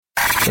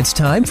It's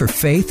time for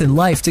Faith and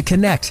Life to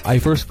connect. I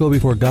first go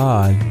before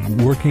God,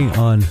 working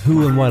on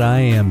who and what I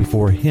am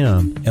before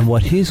Him and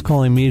what He's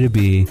calling me to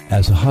be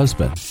as a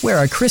husband. Where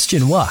our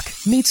Christian walk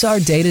meets our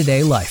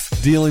day-to-day life.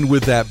 Dealing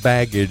with that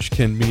baggage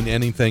can mean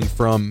anything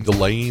from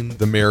delaying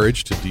the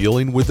marriage to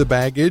dealing with the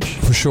baggage.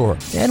 For sure.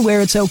 And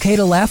where it's okay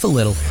to laugh a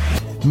little.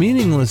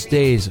 Meaningless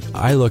days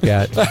I look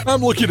at.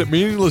 I'm looking at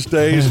meaningless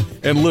days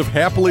and live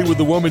happily with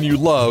the woman you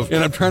love,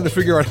 and I'm trying to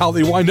figure out how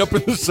they wind up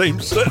in the same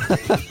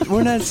sentence.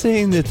 We're not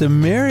saying that the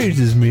marriage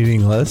is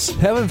meaningless.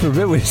 Heaven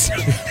forbid we say.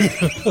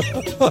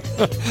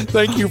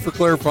 Thank you for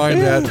clarifying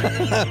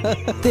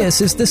that.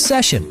 This is The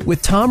Session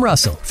with Tom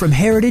Russell from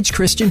Heritage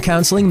Christian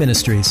Counseling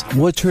Ministries.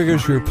 What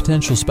triggers your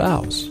potential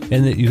spouse?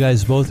 And that you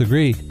guys both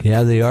agree,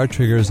 yeah, they are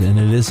triggers, and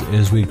it is,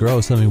 as we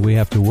grow, something we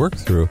have to work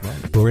through.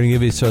 But we're going to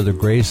give each other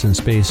grace and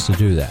space to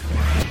do that.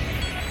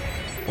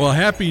 Well,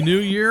 Happy New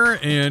Year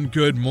and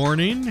good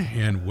morning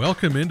and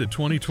welcome into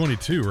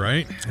 2022,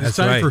 right? It's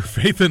time for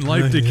Faith and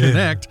Life to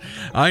Connect.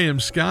 I am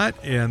Scott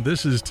and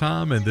this is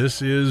Tom and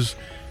this is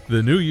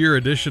the New Year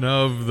edition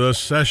of The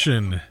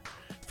Session.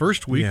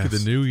 First week of the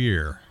new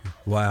year.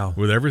 Wow.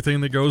 With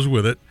everything that goes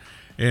with it.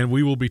 And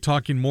we will be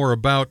talking more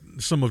about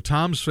some of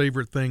Tom's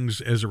favorite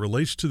things as it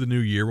relates to the new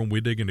year when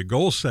we dig into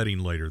goal setting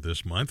later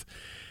this month.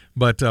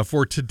 But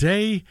for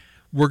today,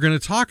 we're going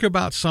to talk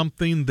about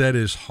something that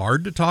is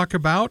hard to talk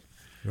about.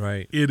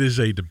 Right. It is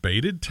a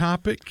debated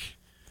topic,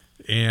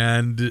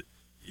 and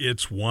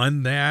it's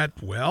one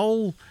that,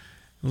 well,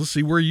 let's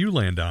see where you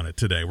land on it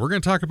today. We're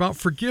going to talk about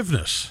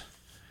forgiveness.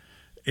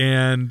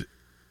 And,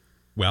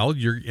 well,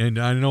 and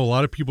I know a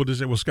lot of people just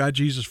say, well, Scott,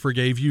 Jesus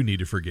forgave, you need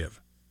to forgive.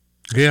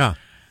 Yeah.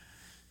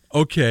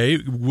 Okay,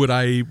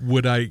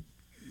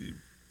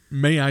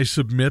 may I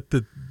submit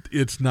that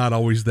it's not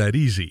always that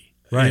easy?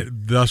 Right.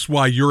 Thus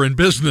why you're in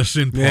business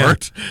in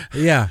part.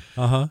 Yeah.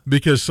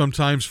 Because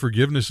sometimes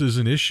forgiveness is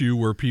an issue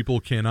where people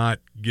cannot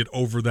get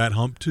over that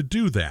hump to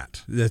do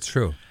that. That's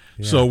true.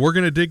 Yeah. So we're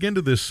going to dig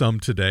into this some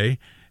today.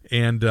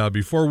 And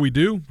before we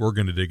do, we're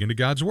going to dig into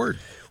God's Word.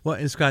 Well,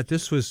 and Scott,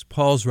 this was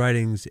Paul's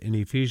writings in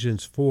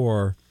Ephesians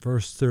 4,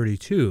 verse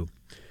 32.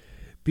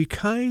 Be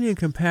kind and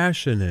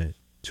compassionate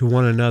to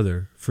one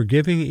another,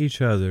 forgiving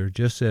each other,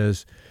 just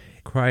as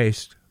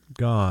Christ,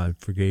 God,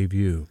 forgave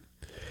you.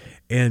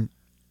 And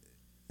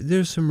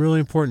there's some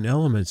really important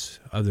elements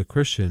of the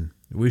Christian.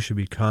 We should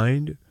be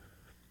kind.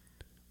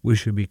 We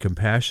should be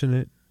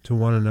compassionate to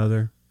one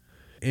another.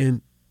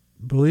 And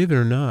believe it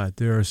or not,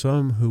 there are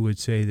some who would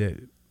say that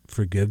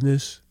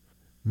forgiveness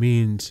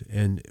means,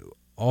 and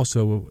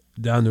also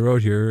down the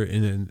road here,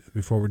 and then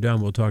before we're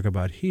done, we'll talk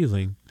about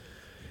healing.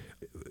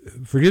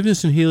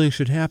 Forgiveness and healing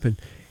should happen,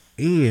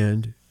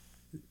 and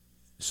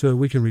so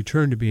we can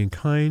return to being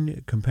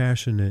kind,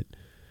 compassionate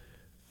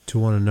to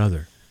one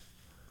another.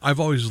 I've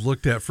always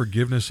looked at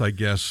forgiveness, I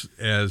guess,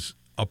 as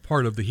a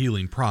part of the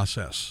healing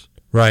process.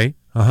 Right.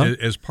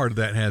 As part of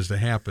that has to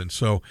happen.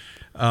 So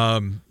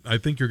I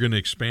think you're going to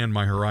expand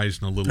my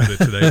horizon a little bit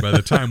today by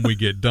the time we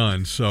get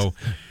done. So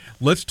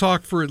let's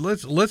talk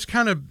let's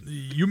kind of,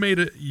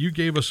 you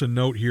gave us a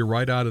note here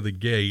right out of the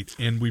gate,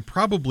 and we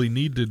probably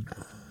need to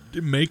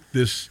make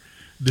this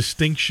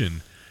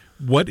distinction.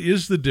 What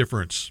is the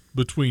difference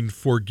between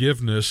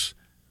forgiveness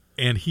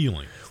and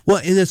healing? Well,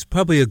 and it's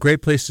probably a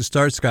great place to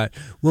start, Scott.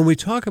 When we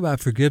talk about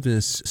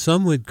forgiveness,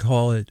 some would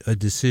call it a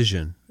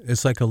decision.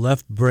 It's like a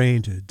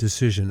left-brained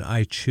decision.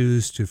 I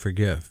choose to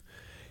forgive.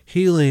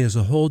 Healing is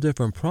a whole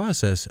different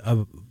process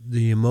of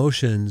the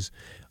emotions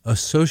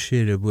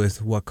associated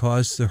with what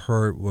caused the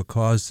hurt, what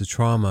caused the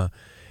trauma,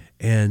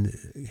 and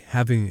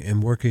having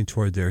and working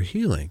toward their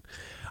healing.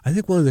 I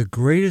think one of the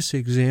greatest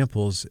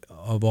examples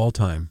of all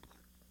time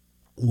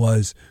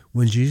was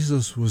when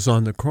Jesus was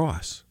on the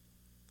cross.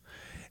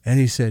 And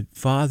he said,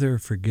 Father,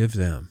 forgive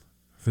them,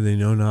 for they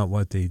know not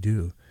what they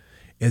do.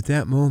 At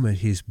that moment,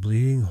 he's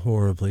bleeding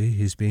horribly.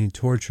 He's being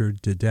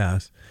tortured to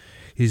death.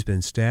 He's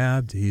been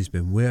stabbed. He's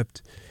been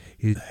whipped.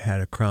 He had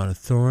a crown of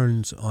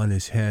thorns on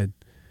his head.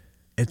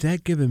 At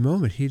that given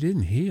moment, he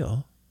didn't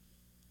heal.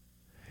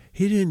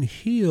 He didn't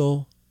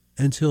heal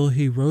until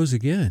he rose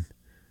again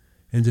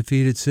and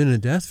defeated sin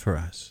and death for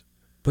us.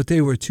 But they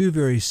were two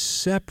very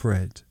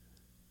separate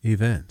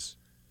events.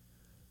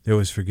 There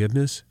was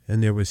forgiveness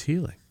and there was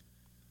healing.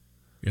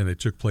 And they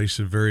took place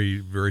in very,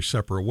 very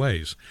separate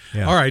ways.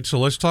 Yeah. All right, so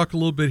let's talk a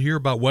little bit here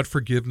about what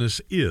forgiveness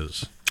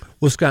is.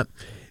 Well, Scott,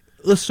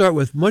 let's start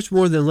with much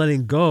more than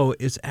letting go.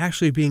 It's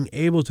actually being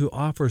able to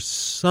offer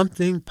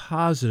something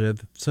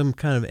positive, some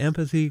kind of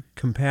empathy,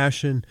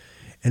 compassion,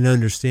 and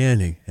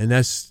understanding. And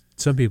that's,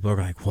 some people are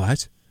like,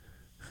 what?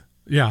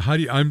 Yeah, how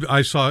do you,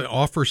 I saw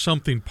offer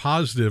something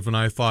positive, and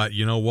I thought,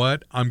 you know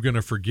what? I'm going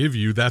to forgive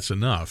you. That's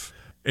enough.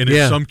 And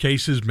in some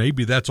cases,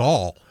 maybe that's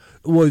all.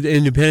 Well,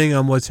 and depending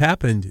on what's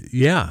happened,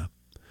 yeah.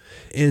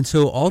 And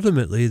so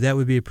ultimately, that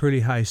would be a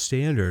pretty high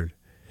standard,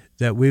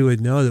 that we would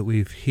know that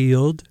we've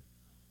healed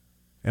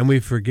and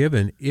we've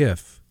forgiven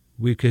if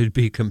we could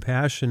be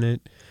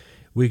compassionate,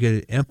 we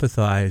could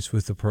empathize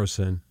with the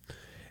person,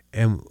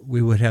 and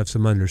we would have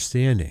some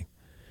understanding.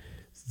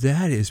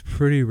 That is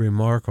pretty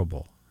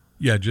remarkable.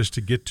 Yeah, just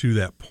to get to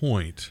that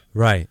point.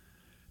 Right.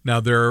 Now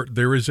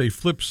there is a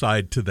flip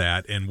side to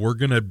that, and we're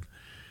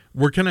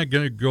kind of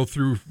gonna go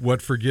through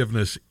what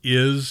forgiveness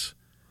is,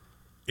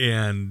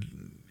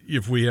 and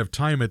if we have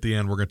time at the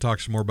end, we're going to talk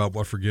some more about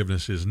what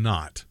forgiveness is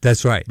not.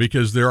 That's right.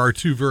 Because there are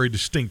two very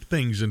distinct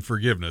things in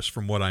forgiveness,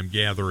 from what I'm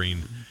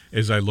gathering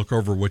as I look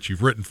over what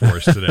you've written for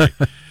us today.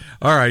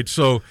 All right,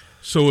 so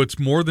it's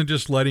more than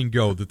just letting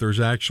go, that there's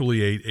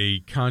actually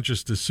a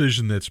conscious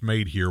decision that's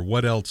made here.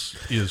 What else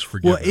is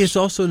forgiveness? Well, it's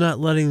also not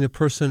letting the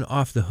person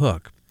off the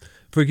hook.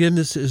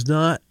 Forgiveness is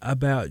not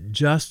about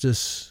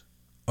justice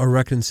or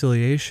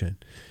reconciliation.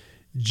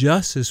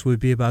 Justice would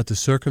be about the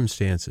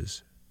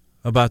circumstances,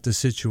 about the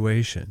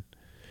situation.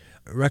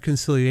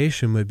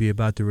 Reconciliation would be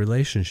about the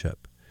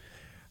relationship.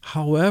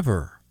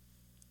 However,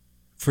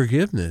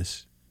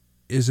 forgiveness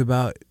is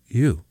about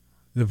you,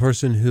 the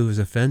person who is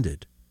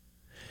offended.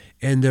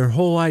 And their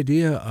whole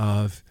idea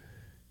of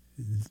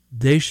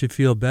they should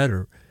feel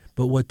better.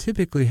 But what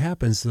typically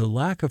happens, the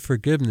lack of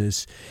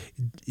forgiveness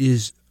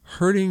is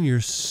hurting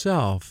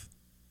yourself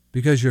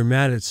because you're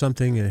mad at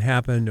something that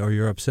happened or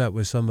you're upset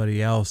with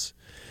somebody else.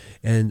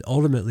 And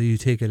ultimately you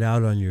take it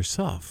out on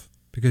yourself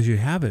because you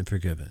haven't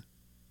forgiven.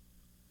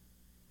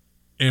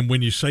 And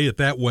when you say it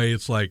that way,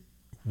 it's like,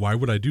 why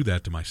would I do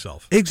that to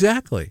myself?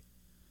 Exactly.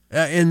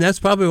 And that's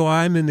probably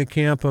why I'm in the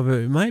camp of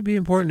it might be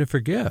important to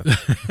forgive.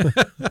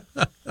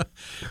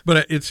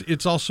 But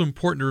it's also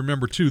important to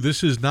remember, too,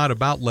 this is not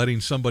about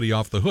letting somebody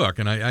off the hook.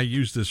 And I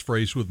use this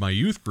phrase with my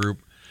youth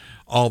group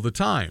all the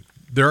time.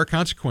 There are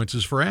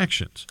consequences for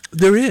actions.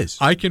 There is.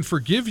 I can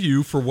forgive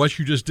you for what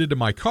you just did to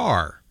my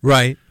car.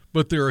 Right.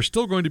 But there are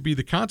still going to be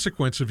the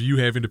consequence of you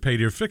having to pay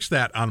to fix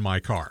that on my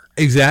car.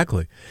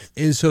 Exactly.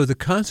 And so the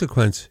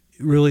consequence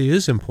really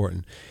is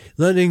important.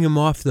 Letting him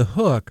off the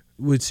hook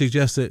would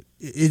suggest that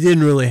it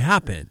didn't really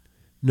happen.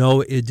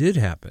 No, it did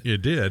happen.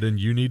 It did, and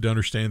you need to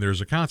understand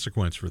there's a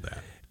consequence for that.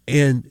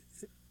 And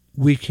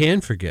we can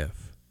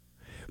forgive.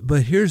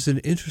 But here's an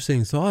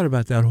interesting thought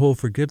about that whole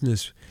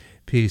forgiveness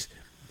piece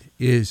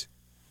is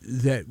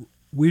that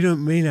we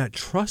may not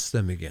trust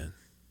them again.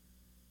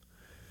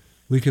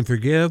 We can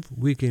forgive,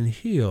 we can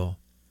heal,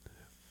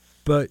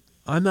 but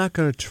I'm not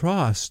going to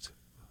trust,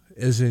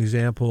 as an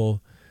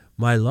example,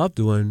 my loved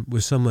one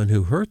with someone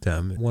who hurt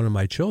them, one of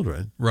my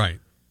children. Right.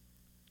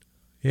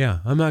 Yeah,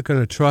 I'm not going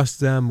to trust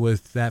them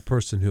with that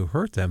person who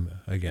hurt them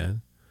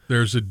again.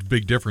 There's a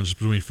big difference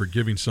between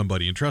forgiving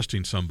somebody and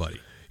trusting somebody.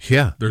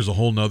 Yeah. That's a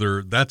whole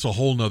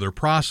nother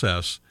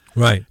process.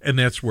 Right. And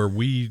that's where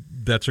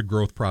that's a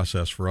growth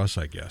process for us,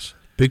 I guess.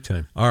 Big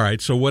time. All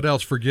right, so what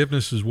else?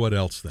 Forgiveness is what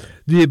else then?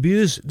 The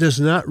abuse does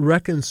not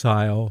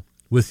reconcile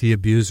with the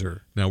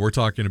abuser. Now, we're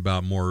talking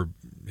about more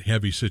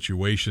heavy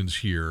situations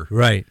here.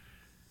 Right.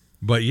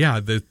 But yeah,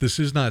 this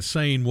is not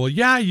saying, well,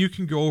 yeah, you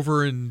can go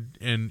over and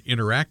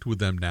interact with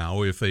them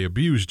now if they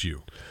abused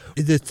you.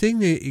 The thing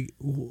that,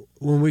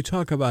 when we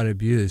talk about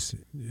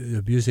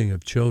abusing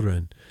of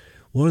children,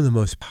 one of the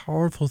most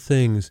powerful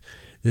things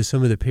that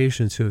some of the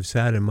patients who have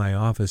sat in my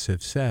office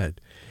have said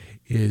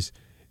is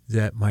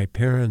that my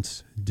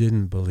parents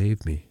didn't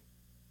believe me.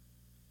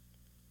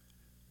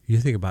 You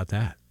think about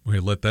that.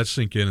 Wait, let that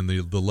sink in, and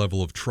the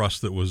level of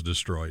trust that was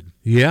destroyed.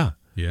 Yeah.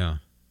 Yeah.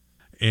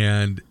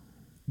 And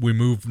we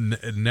move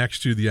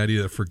next to the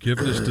idea that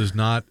forgiveness does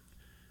not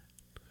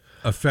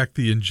affect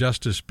the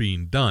injustice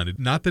being done.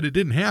 Not that it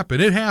didn't happen.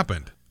 It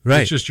happened.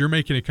 Right. It's just you're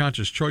making a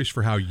conscious choice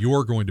for how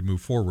you're going to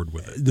move forward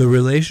with it. The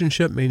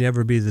relationship may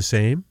never be the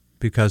same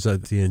because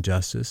of the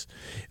injustice.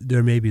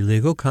 There may be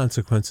legal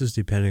consequences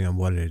depending on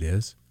what it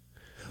is,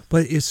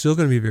 but it's still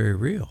going to be very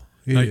real.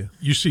 Now,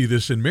 you see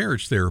this in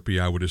marriage therapy,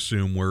 I would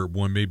assume, where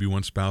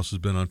one spouse has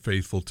been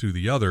unfaithful to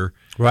the other,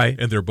 right?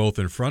 And they're both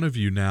in front of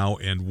you now,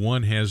 and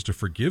one has to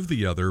forgive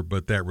the other,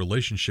 but that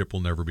relationship will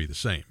never be the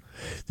same.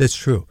 That's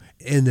true.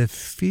 And the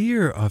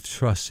fear of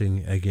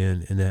trusting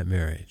again in that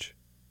marriage,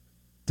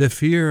 the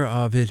fear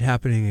of it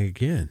happening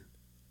again,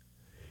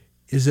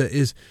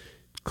 is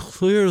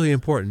clearly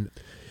important.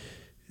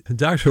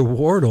 Dr.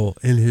 Wardle,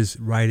 in his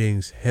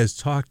writings, has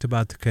talked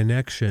about the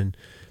connection,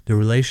 the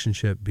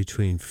relationship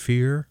between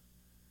fear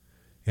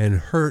and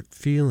hurt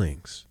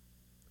feelings.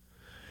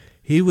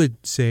 He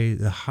would say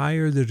the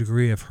higher the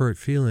degree of hurt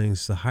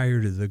feelings, the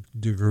higher the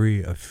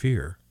degree of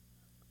fear.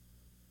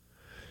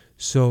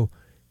 So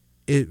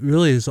it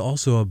really is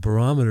also a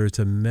barometer, it's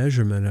a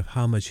measurement of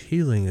how much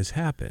healing has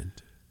happened.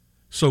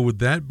 So would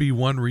that be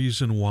one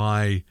reason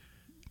why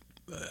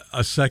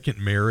a second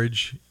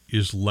marriage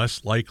is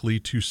less likely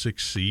to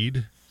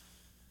succeed?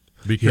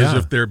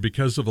 Because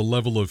because of a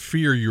level of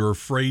fear, you're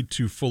afraid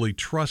to fully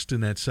trust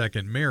in that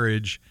second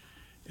marriage,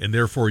 and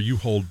therefore you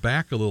hold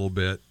back a little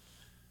bit,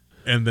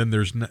 and then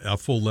there's a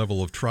full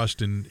level of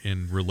trust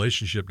in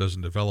relationship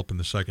doesn't develop in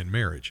the second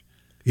marriage.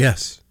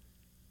 Yes,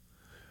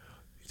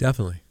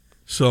 definitely.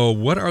 So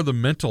what are the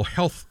mental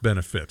health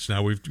benefits?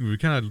 Now, we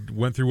kind of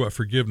went through what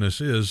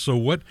forgiveness is. So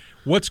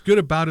what's good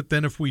about it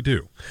then if we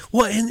do?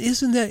 Well, and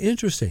isn't that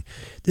interesting?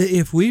 That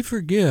if we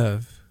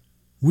forgive,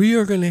 we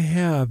are going to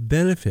have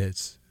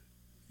benefits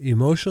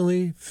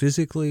emotionally,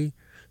 physically,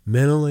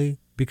 mentally,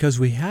 because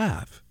we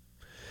have.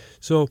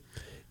 So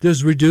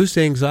there's reduced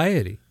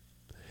anxiety.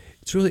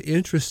 It's really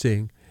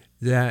interesting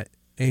that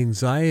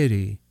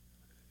anxiety,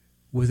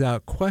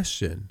 without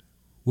question,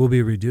 will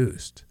be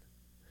reduced.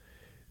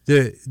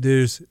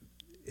 There's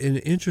an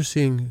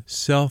interesting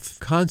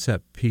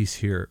self-concept piece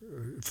here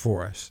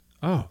for us.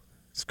 Oh,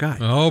 Scott.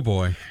 Oh,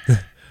 boy.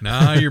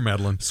 Now you're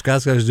meddling.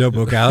 Scott's got his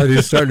notebook out.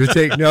 He's starting to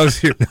take notes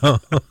here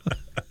now.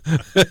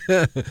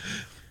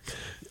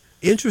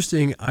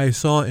 Interesting, I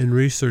saw in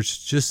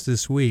research just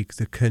this week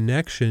the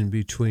connection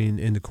between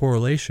and the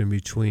correlation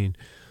between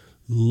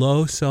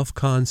low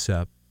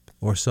self-concept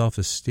or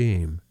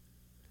self-esteem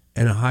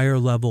and a higher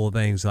level of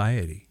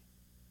anxiety.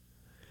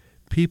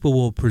 People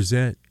will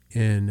present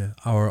in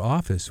our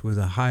office with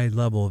a high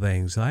level of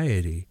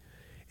anxiety,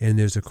 and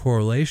there's a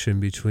correlation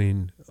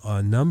between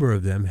a number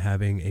of them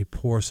having a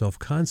poor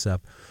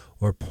self-concept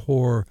or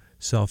poor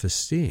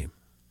self-esteem.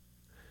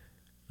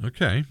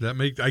 Okay,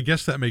 I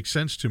guess that makes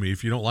sense to me.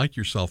 If you don't like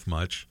yourself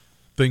much,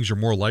 things are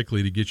more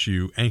likely to get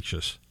you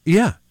anxious.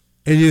 Yeah,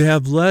 and you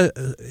have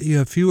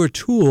fewer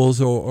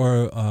tools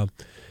or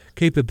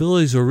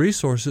capabilities or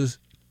resources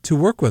to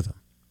work with them.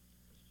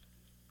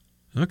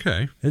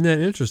 Okay. Isn't that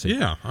interesting?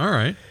 Yeah, all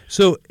right.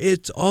 So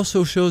it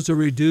also shows a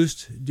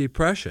reduced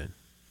depression.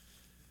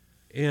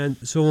 And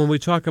so when we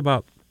talk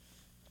about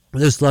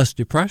there's less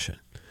depression,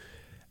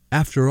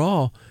 after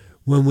all,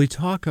 when we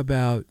talk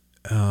about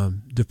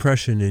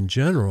depression in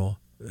general,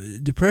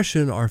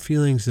 depression are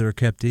feelings that are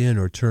kept in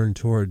or turned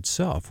toward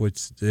self,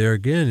 which there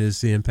again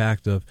is the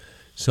impact of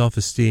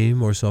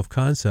self-esteem or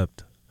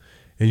self-concept.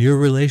 And your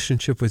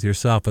relationship with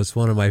yourself, that's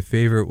one of my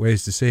favorite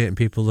ways to say it, and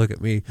people look at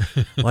me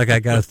like I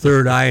got a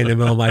third eye in the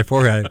middle of my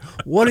forehead.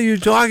 What are you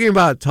talking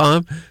about,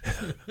 Tom?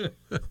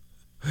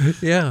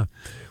 Yeah.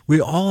 We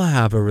all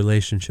have a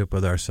relationship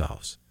with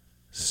ourselves.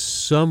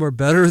 Some are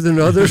better than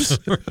others.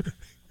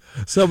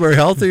 Some are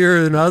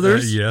healthier than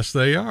others. Yes,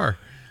 they are.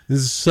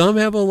 Some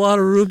have a lot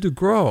of room to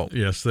grow.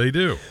 Yes, they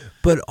do.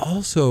 But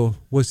also,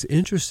 what's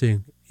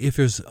interesting, if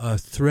there's a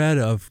thread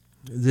of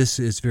this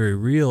is very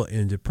real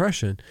in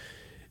depression,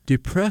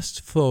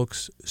 depressed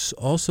folks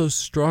also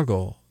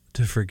struggle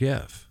to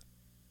forgive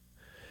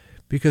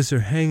because they're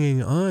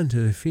hanging on to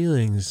the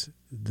feelings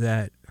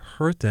that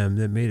hurt them,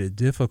 that made it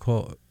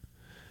difficult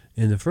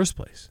in the first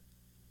place.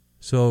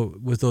 So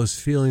with those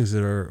feelings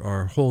that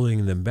are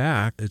holding them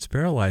back, it's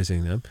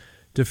paralyzing them.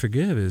 To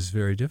forgive is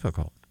very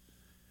difficult.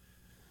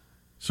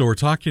 So we're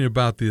talking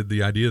about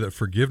the idea that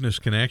forgiveness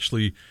can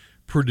actually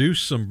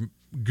produce some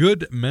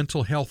good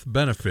mental health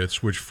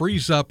benefits, which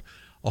frees up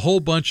a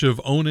whole bunch of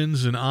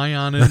onins and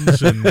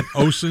ionins and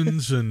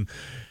osins and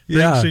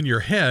things in your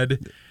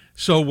head.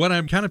 So what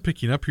I'm kind of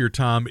picking up here,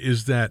 Tom,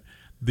 is that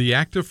the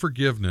act of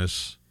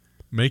forgiveness,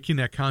 making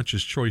that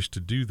conscious choice to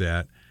do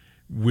that,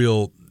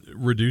 will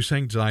reduce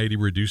anxiety,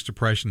 reduce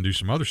depression, do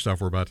some other stuff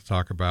we're about to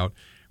talk about,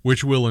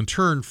 which will in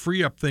turn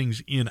free up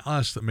things in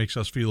us that makes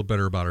us feel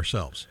better about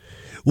ourselves.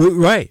 Well,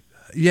 right.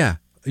 Yeah.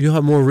 You'll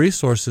have more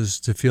resources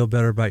to feel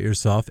better about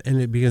yourself, and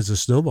it begins to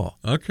snowball.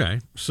 Okay.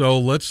 So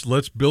let's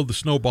build the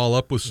snowball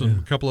up with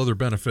a couple other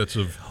benefits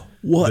of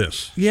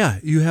this. Yeah.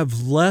 You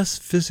have less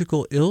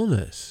physical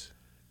illness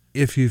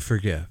if you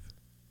forgive.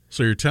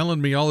 So you're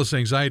telling me all this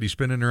anxiety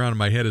spinning around in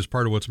my head is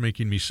part of what's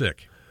making me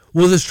sick?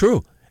 Well, that's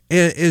true.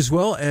 And as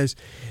well as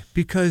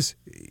because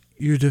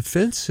your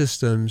defense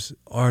systems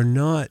are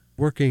not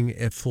working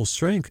at full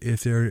strength.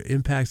 If they're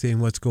impacting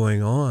what's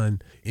going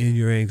on and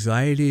your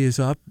anxiety is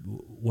up,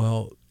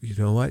 well, you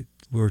know what?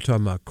 We're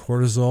talking about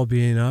cortisol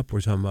being up.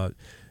 We're talking about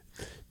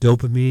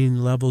dopamine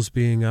levels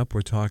being up.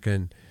 We're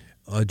talking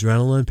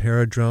adrenaline,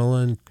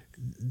 paradrenaline.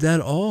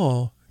 That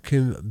all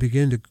can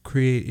begin to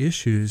create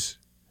issues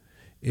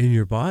in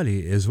your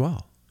body as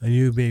well. And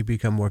you may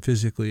become more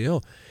physically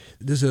ill.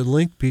 There's a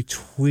link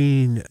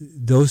between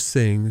those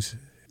things,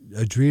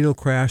 adrenal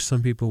crash,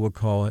 some people would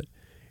call it,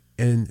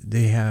 and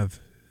they have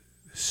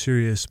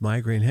serious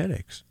migraine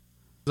headaches.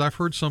 I've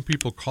heard some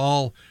people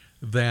call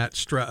that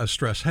a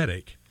stress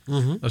headache,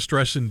 a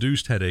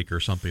stress-induced headache or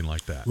something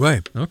like that.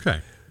 Right. Okay.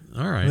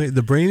 All right.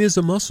 The brain is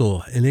a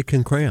muscle, and it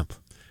can cramp.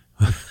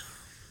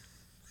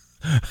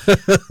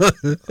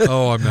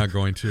 Oh, I'm not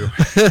going to.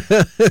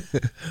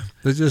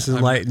 But just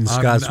enlighten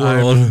Scott's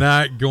world. I'm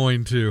not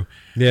going to.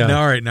 Yeah.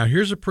 Now, all right. Now,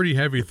 here's a pretty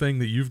heavy thing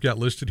that you've got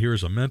listed here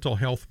as a mental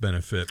health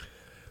benefit.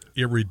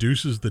 It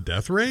reduces the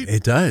death rate?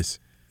 It does.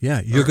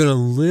 Yeah. You're going to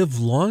live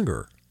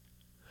longer.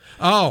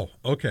 Oh,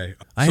 okay.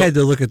 I had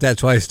to look at that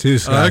twice, too,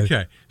 Scott.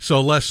 Okay. So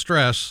less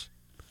stress.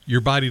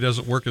 Your body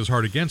doesn't work as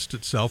hard against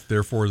itself.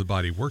 Therefore, the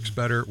body works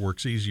better, it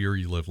works easier,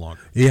 you live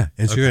longer. Yeah.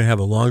 And so you're going to have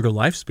a longer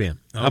lifespan.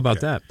 How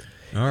about that?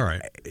 All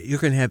right. You're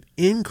going to have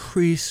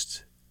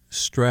increased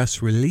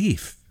stress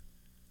relief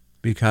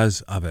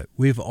because of it.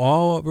 We've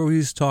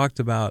always talked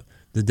about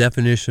the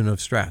definition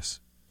of stress.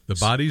 The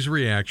body's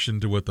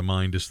reaction to what the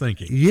mind is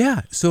thinking.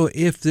 Yeah. So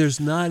if there's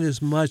not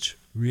as much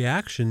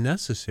reaction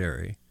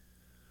necessary,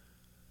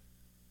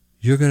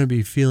 you're going to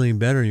be feeling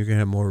better and you're going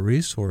to have more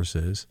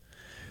resources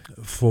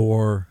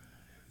for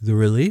the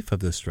relief of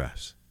the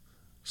stress.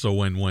 So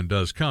when one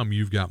does come,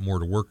 you've got more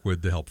to work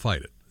with to help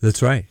fight it.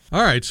 That's right.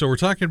 All right, so we're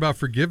talking about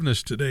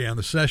forgiveness today on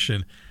the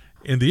session.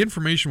 And the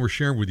information we're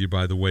sharing with you,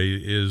 by the way,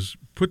 is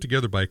put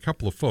together by a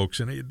couple of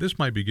folks. And this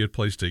might be a good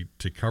place to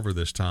cover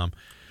this, Tom,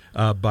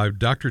 by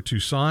Dr.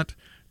 Toussaint,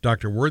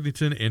 Dr.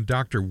 Worthington, and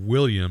Dr.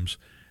 Williams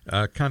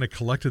kind of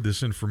collected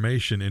this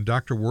information. And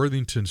Dr.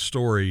 Worthington's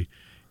story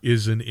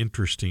is an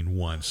interesting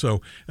one.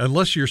 So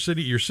unless you're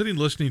sitting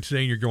listening today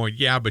and you're going,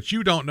 yeah, but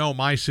you don't know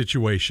my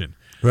situation.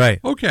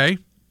 Right. Okay.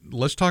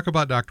 Let's talk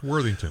about Dr.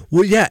 Worthington.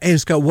 Well, yeah, and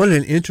Scott, what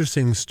an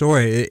interesting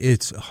story.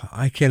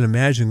 I can't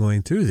imagine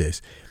going through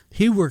this.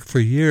 He worked for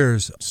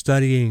years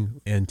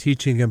studying and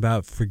teaching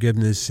about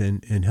forgiveness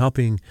and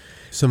helping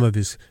some of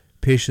his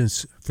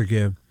patients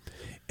forgive.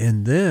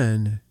 And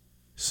then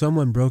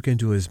someone broke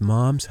into his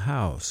mom's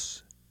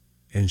house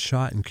and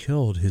shot and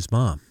killed his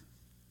mom.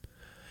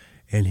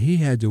 And he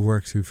had to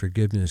work through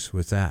forgiveness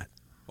with that.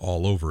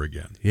 All over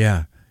again.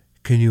 Yeah.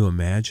 Can you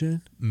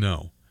imagine?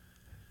 No.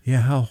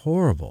 Yeah, how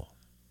horrible.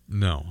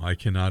 No, I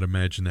cannot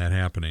imagine that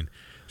happening.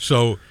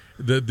 So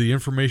the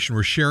information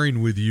we're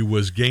sharing with you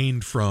was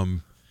gained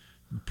from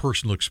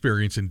personal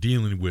experience in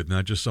dealing with,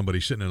 not just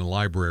somebody sitting in a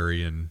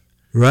library and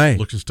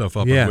looking stuff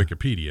up on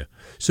Wikipedia.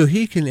 So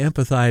he can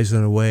empathize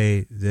in a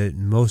way that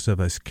most of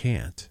us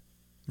can't.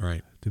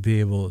 Right. To be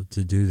able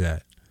to do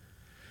that.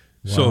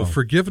 Wow. So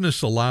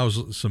forgiveness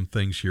allows some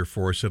things here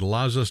for us. It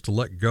allows us to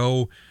let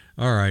go.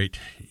 All right,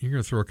 you're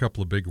going to throw a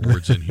couple of big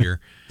words in here.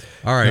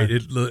 All right,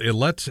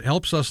 it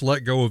helps us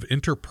let go of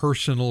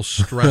interpersonal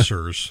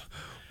stressors.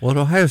 Well, at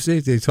Ohio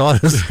State, they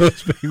taught us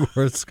those big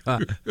words,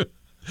 Scott.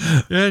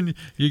 And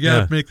you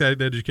got to make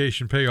that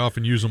education pay off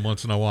and use them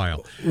once in a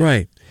while.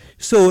 Right.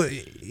 So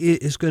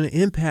it's going to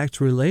impact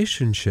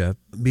relationship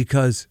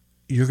because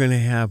you're going to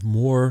have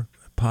more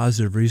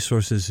positive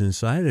resources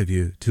inside of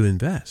you to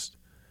invest.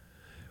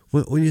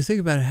 When you think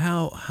about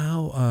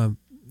how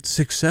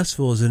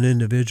successful is an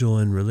individual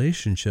in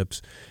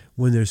relationships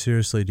when they're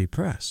seriously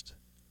depressed,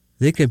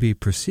 they can be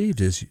perceived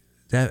as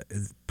that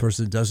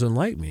person doesn't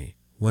like me,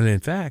 when in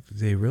fact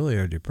they really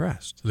are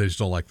depressed. They just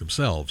don't like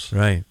themselves.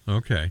 Right.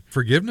 Okay.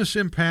 Forgiveness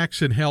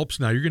impacts and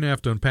helps. Now you're going to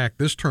have to unpack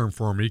this term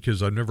for me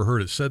because I've never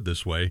heard it said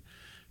this way.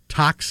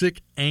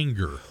 Toxic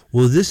anger.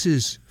 Well, this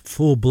is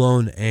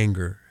full-blown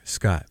anger,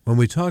 Scott. When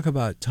we talk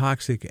about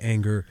toxic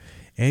anger,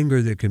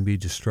 anger that can be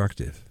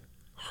destructive,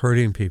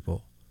 hurting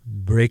people,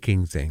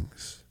 breaking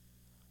things.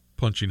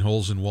 Punching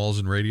holes in walls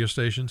and radio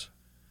stations?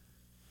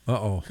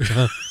 Uh-oh.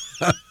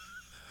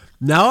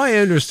 Now I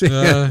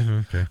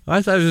understand. Okay.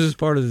 I thought this was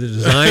part of the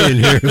design in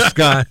here,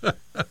 Scott.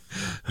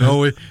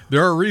 No,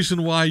 there are a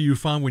reason why you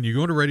find when you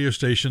go to radio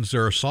stations,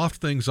 there are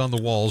soft things on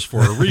the walls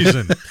for a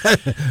reason.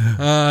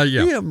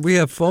 Yeah. We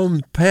have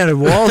foam padded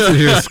walls in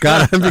here,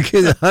 Scott. I'm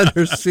beginning to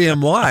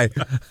understand why.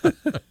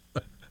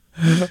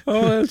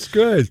 Oh, that's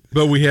good.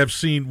 But we have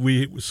seen,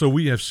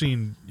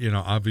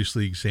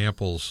 obviously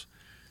examples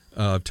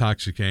of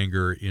toxic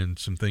anger in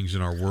some things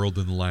in our world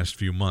in the last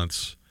few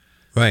months.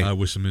 Right.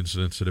 With some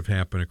incidents that have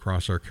happened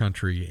across our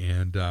country.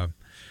 And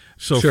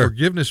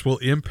forgiveness will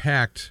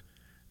impact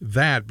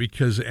that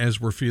because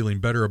as we're feeling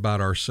better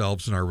about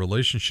ourselves and our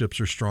relationships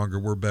are stronger,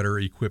 we're better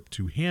equipped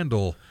to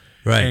handle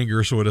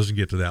anger so it doesn't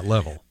get to that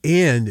level.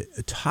 And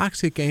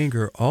toxic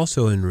anger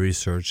also in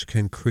research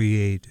can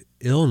create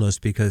illness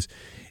because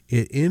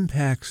it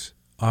impacts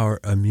our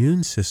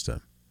immune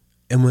system.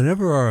 And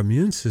whenever our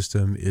immune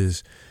system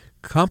is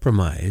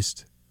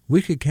compromised,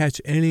 we could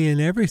catch any and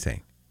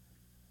everything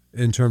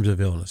in terms of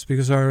illness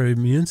because our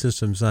immune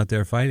system's not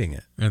there fighting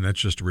it. And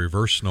that's just a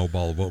reverse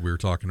snowball of what we were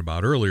talking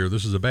about earlier.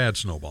 This is a bad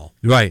snowball.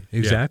 Right,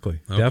 exactly.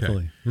 Yeah. Okay.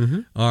 Definitely. Mm-hmm.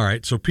 All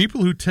right, so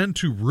people who tend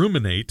to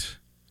ruminate,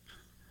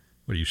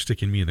 what are you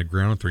sticking me in the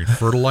ground throwing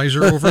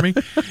fertilizer over me?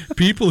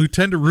 People who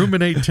tend to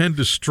ruminate tend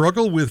to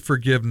struggle with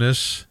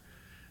forgiveness,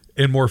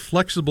 and more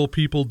flexible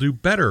people do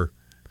better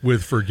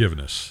with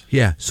forgiveness.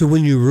 Yeah, so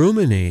when you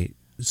ruminate,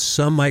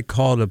 some might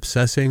call it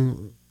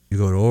obsessing. You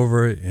go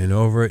over it and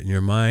over it in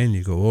your mind.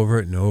 You go over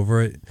it and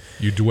over it.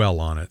 You dwell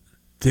on it.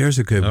 There's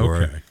a good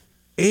word.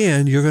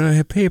 And you're going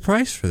to pay a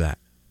price for that.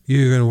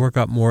 You're going to work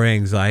up more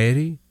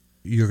anxiety.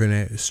 You're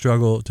going to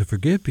struggle to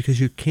forgive because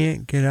you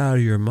can't get out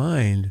of your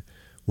mind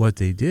what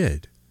they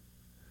did.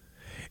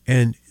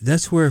 And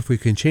that's where if we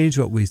can change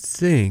what we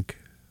think,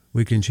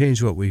 we can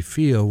change what we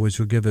feel, which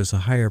will give us a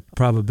higher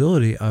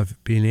probability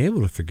of being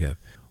able to forgive.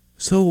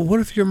 So what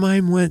if your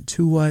mind went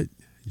to what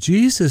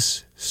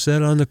Jesus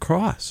said on the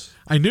cross?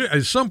 I knew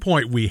at some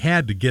point we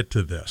had to get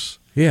to this.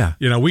 Yeah.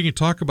 We can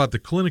talk about the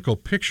clinical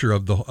picture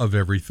of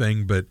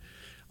everything, but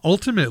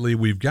ultimately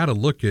we've got to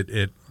look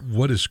at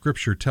what does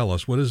Scripture tell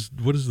us? What does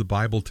the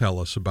Bible tell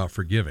us about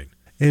forgiving?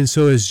 And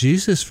so as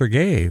Jesus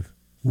forgave,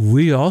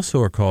 we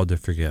also are called to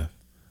forgive.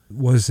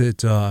 Was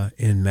it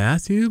in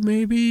Matthew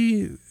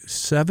maybe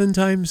 7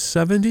 times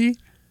 70?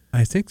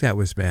 I think that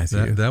was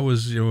Matthew. That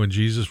was when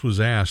Jesus was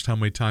asked, how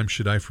many times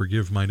should I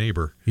forgive my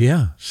neighbor?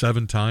 Yeah.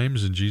 7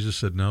 times, and Jesus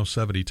said, no,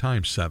 70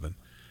 times 7.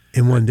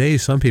 In one day,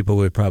 some people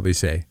would probably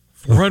say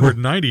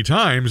 490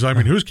 times. I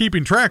mean, who's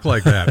keeping track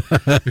like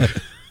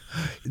that?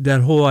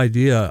 That whole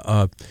idea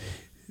of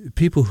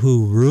people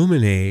who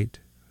ruminate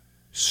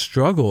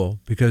struggle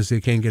because they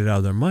can't get it out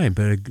of their mind.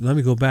 But let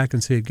me go back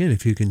and say again,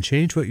 if you can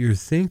change what you're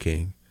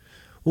thinking,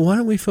 well, why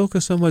don't we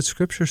focus on what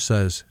Scripture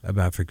says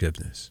about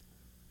forgiveness?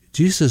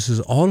 Jesus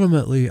is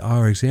ultimately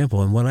our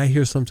example. And what I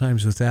hear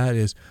sometimes with that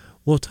is,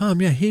 well,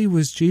 Tom, yeah, he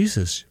was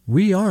Jesus.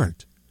 We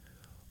aren't.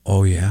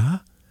 Oh, yeah?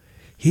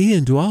 He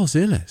indwells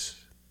in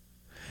us.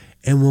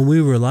 And when we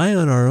rely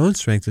on our own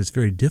strength, it's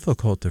very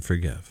difficult to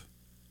forgive.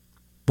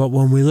 But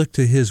when we look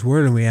to his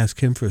word and we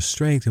ask him for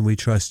strength and we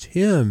trust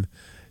him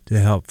to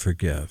help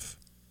forgive,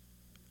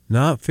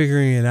 not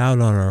figuring it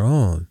out on our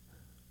own,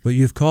 but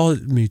you've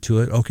called me to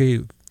it.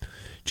 Okay,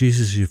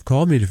 Jesus, you've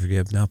called me to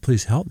forgive. Now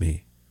please help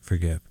me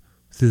forgive.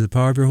 Through the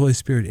power of your Holy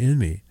Spirit in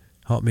me,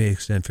 help me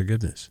extend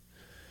forgiveness.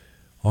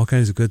 All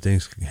kinds of good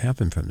things can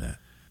happen from that.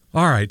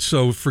 All right,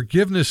 so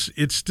forgiveness,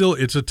 it's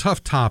a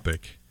tough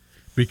topic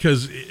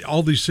because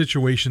all these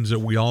situations that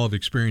we all have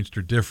experienced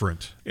are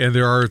different. And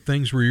there are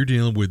things where you're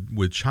dealing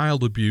with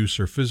child abuse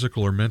or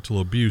physical or mental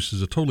abuse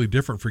is a totally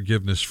different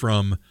forgiveness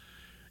from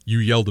you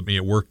yelled at me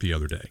at work the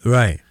other day.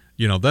 Right.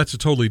 That's a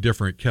totally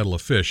different kettle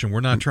of fish. And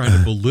we're not trying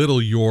to belittle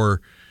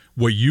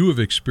what you have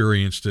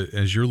experienced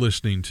as you're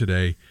listening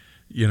today,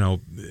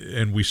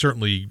 and we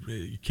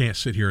certainly can't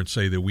sit here and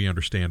say that we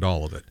understand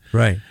all of it.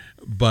 Right.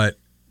 But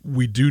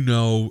we do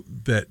know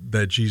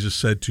that Jesus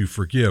said to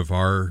forgive.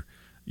 Our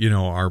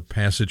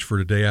passage for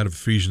today out of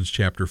Ephesians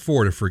chapter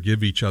 4, to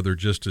forgive each other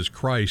just as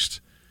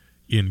Christ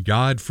in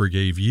God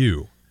forgave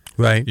you.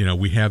 Right.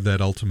 We have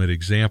that ultimate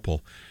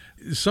example.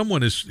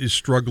 Someone is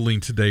struggling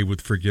today with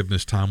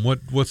forgiveness, Tom.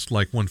 What's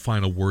like one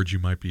final word you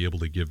might be able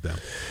to give them?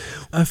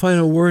 A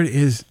final word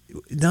is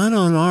not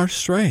on our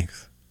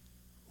strength.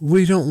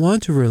 We don't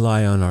want to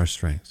rely on our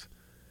strength.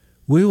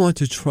 We want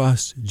to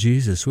trust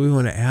Jesus. We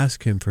want to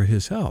ask him for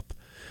his help.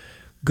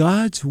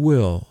 God's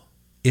will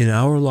in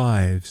our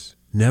lives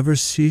never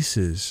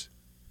ceases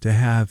to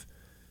have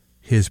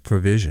his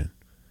provision.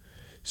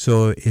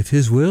 So if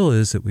his will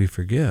is that we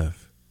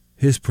forgive,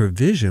 his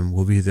provision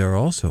will be there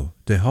also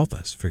to help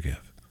us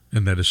forgive.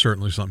 And that is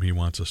certainly something he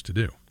wants us to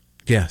do.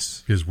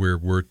 Yes. Because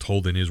we're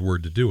told in his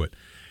word to do it.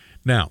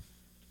 Now,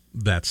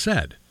 that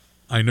said,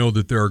 I know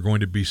that there are going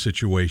to be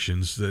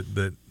situations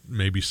that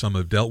maybe some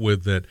have dealt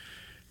with that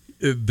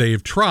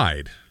they've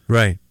tried.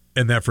 Right.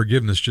 And that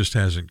forgiveness just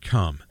hasn't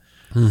come.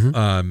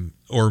 Mm-hmm.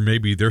 Or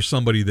maybe there's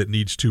somebody that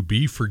needs to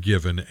be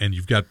forgiven, and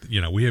you've got,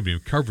 we haven't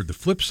even covered the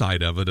flip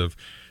side of it, of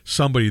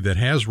somebody that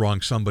has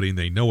wronged somebody and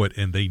they know it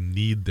and they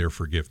need their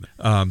forgiveness.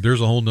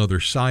 There's a whole nother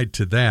side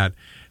to that.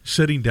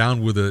 Sitting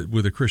down with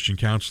a Christian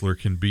counselor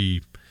can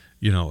be,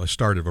 a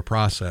start of a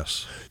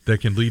process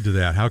that can lead to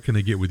that. How can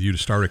they get with you to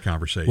start a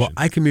conversation? Well,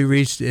 I can be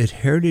reached at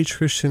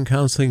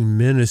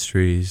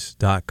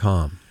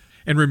heritagechristiancounselingministries.com.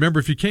 And remember,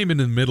 if you came in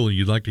the middle and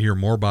you'd like to hear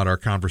more about our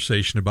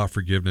conversation about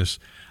forgiveness,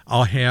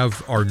 I'll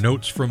have our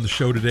notes from the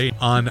show today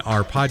on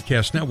our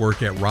podcast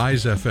network at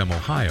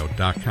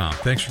risefmohio.com.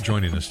 Thanks for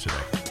joining us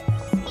today.